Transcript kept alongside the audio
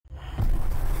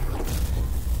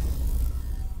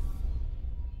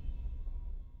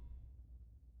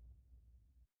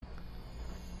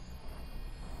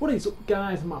What is up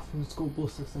guys, Matt from School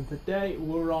Busters, and today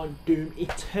we're on Doom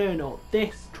Eternal.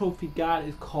 This trophy guide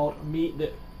is called Meet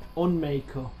The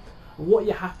Unmaykr. And what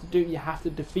you have to do, you have to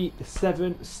defeat the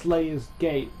 7 Slayers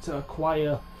Gate to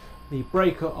acquire the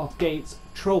Breaker of Gates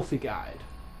trophy guide.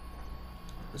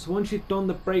 So once you've done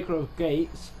the Breaker of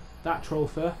Gates, that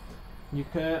trophy, you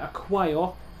can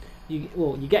acquire,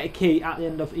 you get a key at the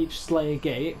end of each Slayer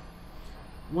Gate.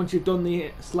 Once you've done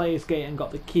the Slayer's Gate and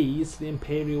got the keys, the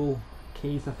Imperial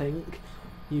keys I think,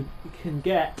 you can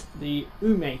get the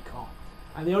Unmaykr.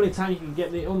 And the only time you can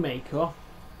get the Unmaykr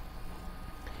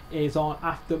is on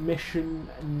after mission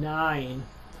 9.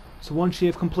 So once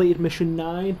you've completed mission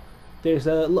 9, there's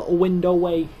a little window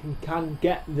where you can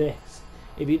get this.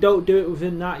 If you don't do it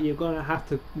within that, you're going to have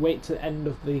to wait to the end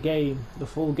of the game, the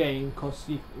full game, because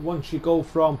once you go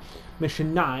from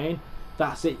mission 9,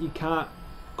 that's it. You can't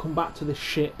come back to the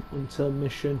ship until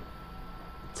mission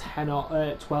 10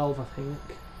 or 12 I think.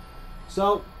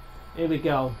 So here we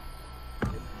go.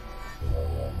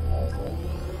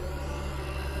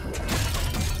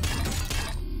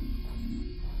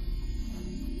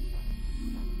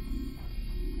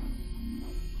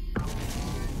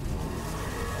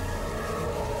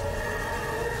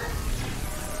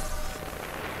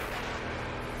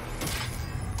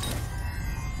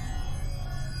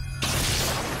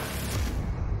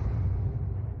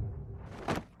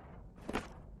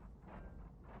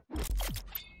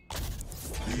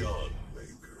 The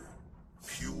Unmaykr,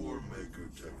 pure maker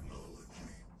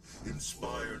technology,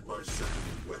 inspired by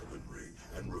Sentinel weaponry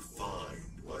and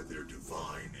refined by their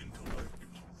divine intellect.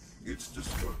 Its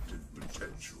destructive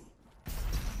potential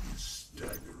is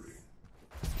staggering.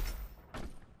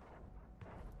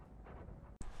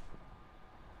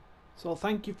 So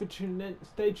thank you for tuning in.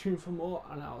 Stay tuned for more,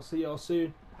 and I'll see you all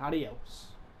soon. Adios.